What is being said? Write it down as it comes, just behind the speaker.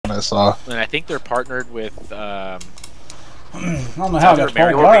and I saw. And I think they're partnered with. I don't know how it got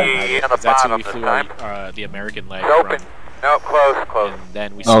pulled apart. That's who we flew the American leg Open. from. No, close. And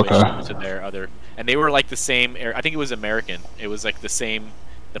then we switched to their other. And they were like the same. I think it was American. It was like the same.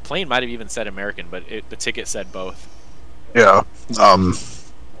 The plane might have even said American, but the ticket said both. Yeah.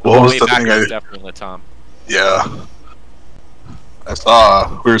 What was the thing? Was definitely Latam. Yeah. I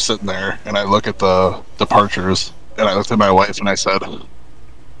saw we were sitting there, and I look at the departures, and I looked at my wife, and I said,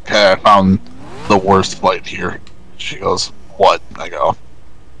 "Okay, I found the worst flight here." She goes, "What?" I go,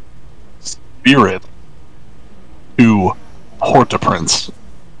 "Spirit to Port-au-Prince."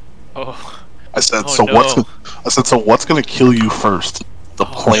 Oh. I said, no. so what's gonna kill you first, the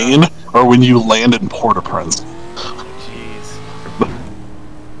plane or when you land in Port-au-Prince? Jeez.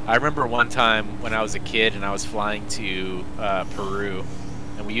 I remember one time when I was a kid and I was flying to Peru,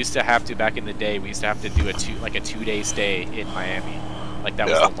 and we used to have to, back in the day, we used to have to do a 2-day stay in Miami. Like that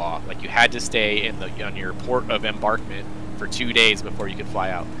was the law. Like you had to stay on your port of embarkment for 2 days before you could fly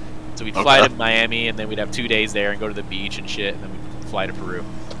out. So we'd fly to Miami, and then we'd have 2 days there and go to the beach and shit, and then we'd fly to Peru.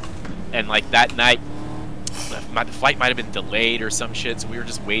 And like that night, the flight might have been delayed or some shit, so we were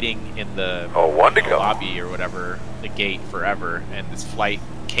just waiting in the lobby or whatever, the gate, forever, and this flight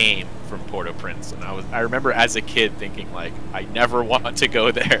came from Port-au-Prince, and I remember as a kid thinking like, I never want to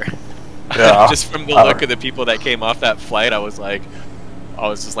go there. Yeah. Just from the look of the people that came off that flight, I was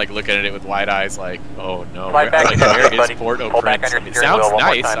just like looking at it with wide eyes, like, oh no, where is Port-au-Prince? It sounds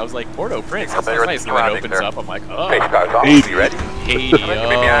nice. I was like, Port-au-Prince, that sounds nice. And then it opens up, I'm like, oh, you ready? hey,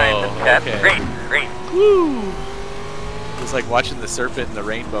 okay. Green. Woo! It was like watching the serpent in the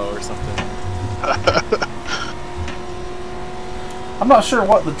rainbow or something. I'm not sure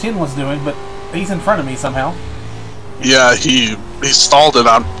what the 10 was doing, but he's in front of me somehow. Yeah, he stalled it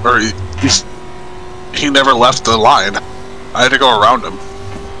on, or he never left the line. I had to go around him.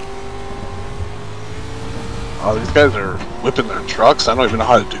 Oh, these guys are whipping their trucks. I don't even know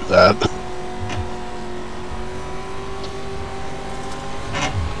how to do that.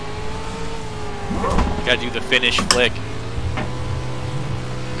 You gotta do the finish flick.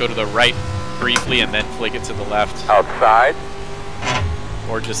 Go to the right briefly and then flick it to the left. Outside.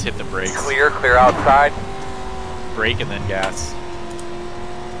 Or just hit the brakes. Clear outside. Brake and then gas.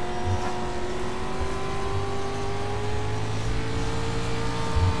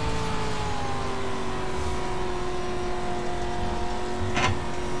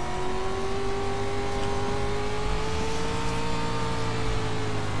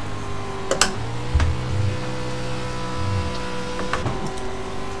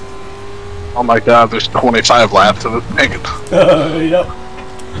 Oh my god, there's 25 laps of this thing. Yep.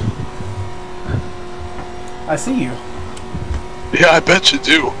 I see you. Yeah, I bet you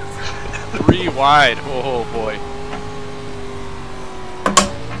do. 3 wide. Oh boy.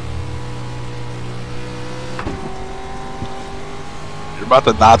 You're about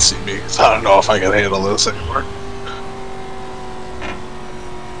to not see me, because I don't know if I can handle this anymore.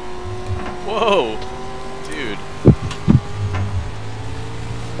 Whoa. Dude.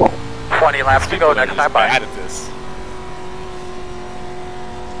 20 laps to go, next time by. Bad at this.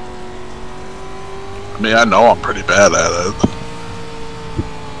 I mean, I know I'm pretty bad at it.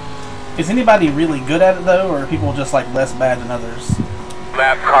 Is anybody really good at it though, or are people just like less bad than others?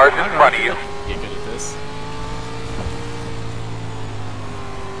 Lap cars in front of you. Get good at this.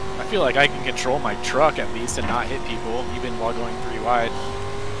 I feel like I can control my truck at least and not hit people, even while going 3 wide.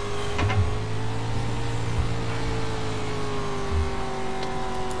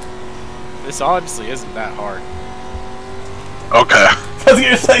 This honestly isn't that hard. Okay. I was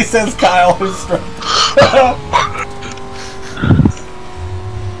gonna say, says Kyle, who's struck.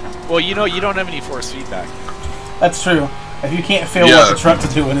 Well, you know, you don't have any force feedback. That's true. If you can't feel what the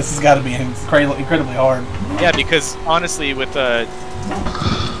truck's doing, this has got to be incredibly hard. Yeah, because honestly, with the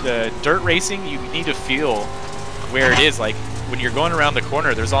dirt racing, you need to feel where it is. Like when you're going around the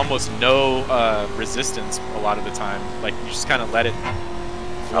corner, there's almost no resistance a lot of the time. Like you just kind of let it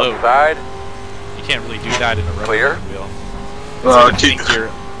float. Outside. You can't really do that in a Clear. wheel. It's gonna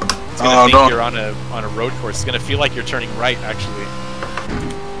think you're on a road course. It's gonna feel like you're turning right, actually.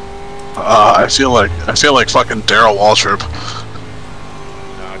 I feel like fucking Darryl Waltrip.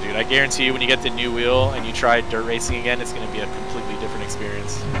 No, dude, I guarantee you, when you get the new wheel and you try dirt racing again, it's gonna be a completely different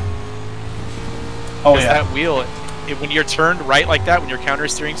experience. Oh yeah. That wheel, when you're turned right like that, when you're counter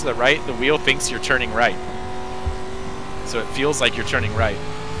steering to the right, the wheel thinks you're turning right. So it feels like you're turning right.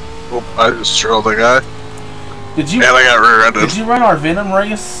 Oh, I just drilled the guy. And I got rear-ended. Did you run our Venom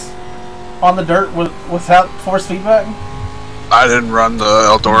race on the dirt without force feedback? I didn't run the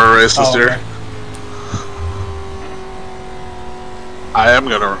Eldora race this year. I am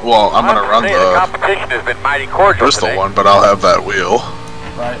gonna. Well, I'm gonna run the the competition has been mighty cordial Bristol today. one, but I'll have that wheel.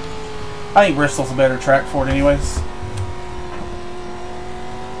 Right. I think Bristol's a better track for it, anyways.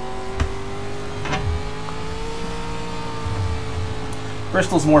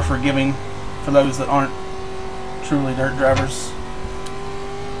 Bristol's more forgiving for those that aren't truly dirt drivers.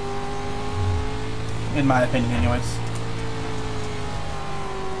 In my opinion, anyways.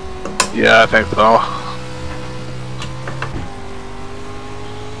 Yeah, I think so.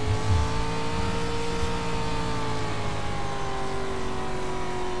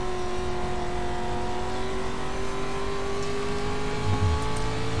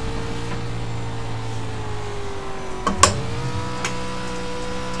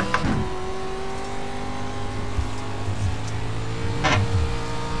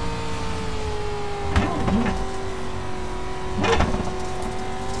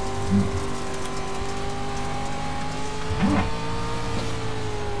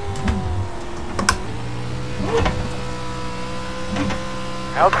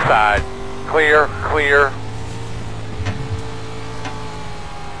 Outside. Clear, clear.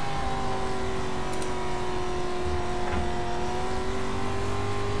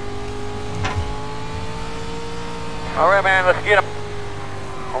 Alright, man, let's get him.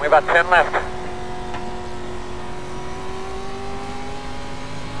 Only about 10 left.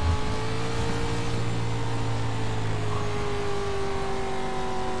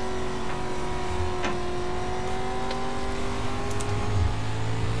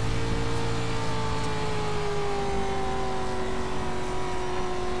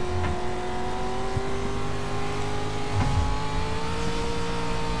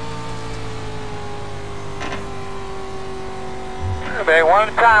 Okay, one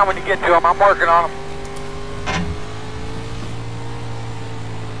at a time when you get to them. I'm working on them.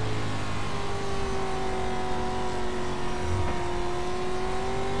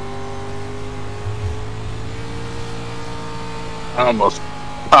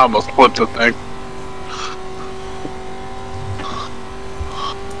 I almost flipped the thing.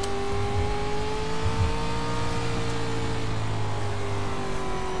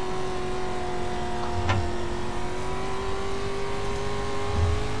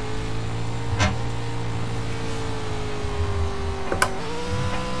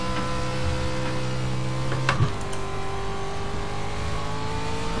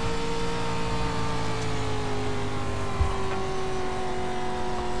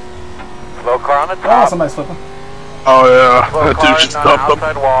 Slow car on the Oh, top. somebody's flipping. Oh yeah, Slow that car dude just on the dumped them.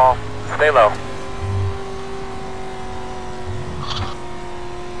 outside wall. Stay low.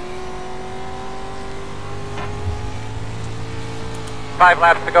 Five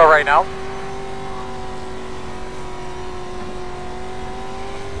laps to go right now.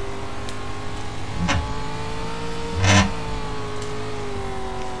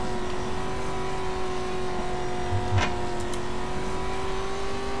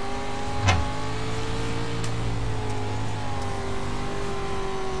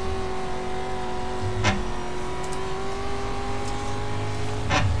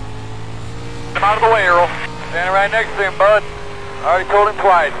 Come out of the way, Earl. Standing right next to him, bud. Already told him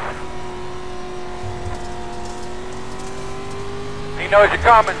twice. He knows you're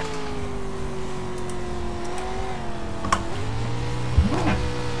coming.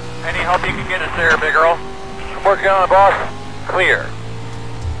 Any help you can get us there, big Earl? I'm working on the boss. Clear.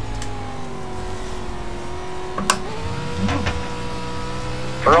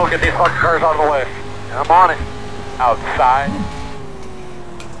 Earl, get these fucking cars out of the way. I'm on it. Outside.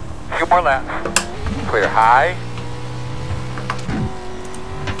 Few more laps. Clear high.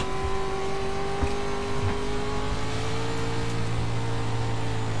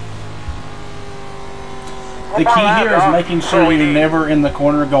 The key here is making sure you're never in the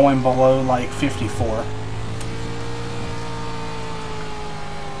corner going below like 54.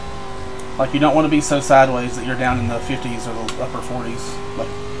 Like you don't want to be so sideways that you're down in the 50s or the upper 40s. Like,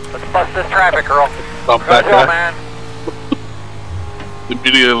 let's bust this traffic, Earl. Bump Good that hill, guy. man.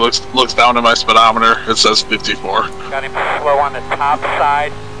 Immediately looks down at my speedometer. It says 54. Got him slow on the top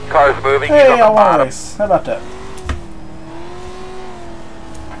side. Car's moving. He's hey, on I the want to bottom. race. How about that?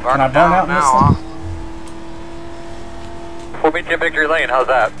 Burn I him burn down out in this now, thing? huh? We'll meet you in Victory Lane. How's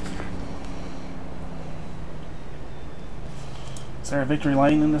that? Is there a victory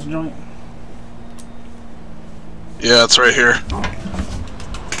lane in this joint? Yeah, it's right here.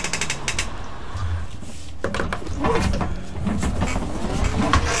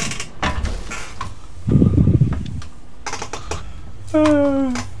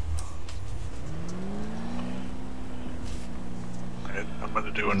 I'm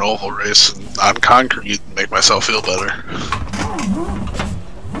gonna do an oval race on concrete and make myself feel better.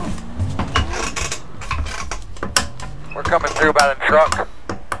 coming through by the truck.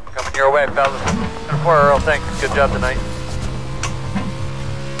 Coming your way, fellas. 4 Earl, thanks. Good job tonight.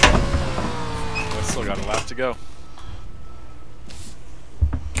 I still got a lap to go.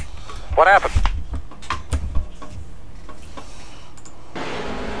 What happened?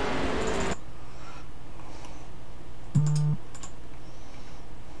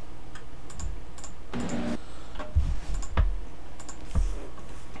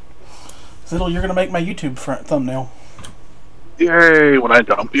 Ziddle, you're gonna make my YouTube thumbnail. Yay, when I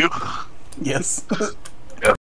dump you. Yes.